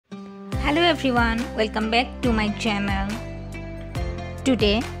Hello everyone, welcome back to my channel.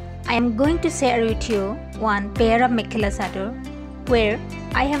 Today I am going to share with you one pair of Mekhela Chador where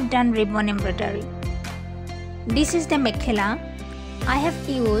I have done ribbon embroidery. This is the Mekhela. I have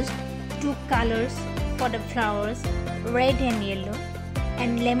used two colors for the flowers, red and yellow,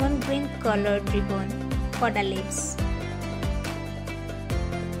 and lemon green colored ribbon for the leaves.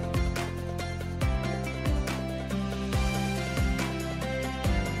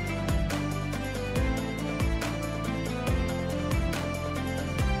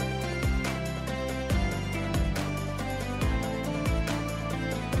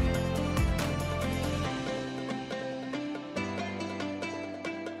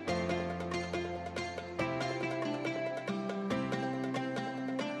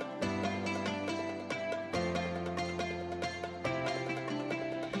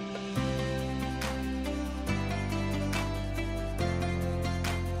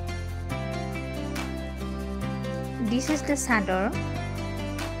 This is the Chador.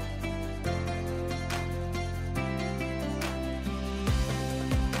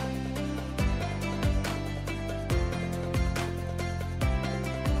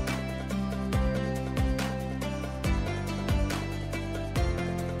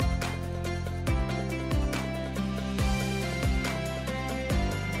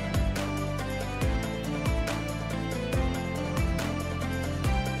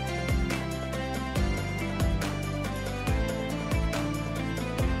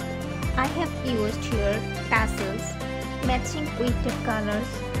 I have used here tassels matching with the colors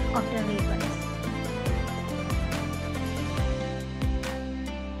of the ribbons.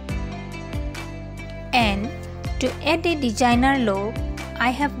 And to add a designer look, I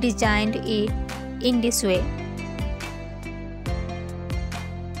have designed it in this way.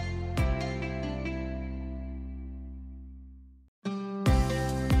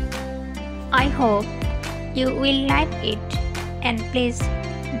 I hope you will like it, and please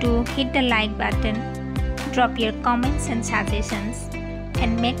do hit the like button, drop your comments and suggestions,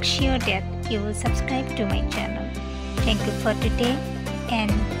 and make sure that you will subscribe to my channel. Thank you for today and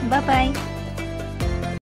bye bye.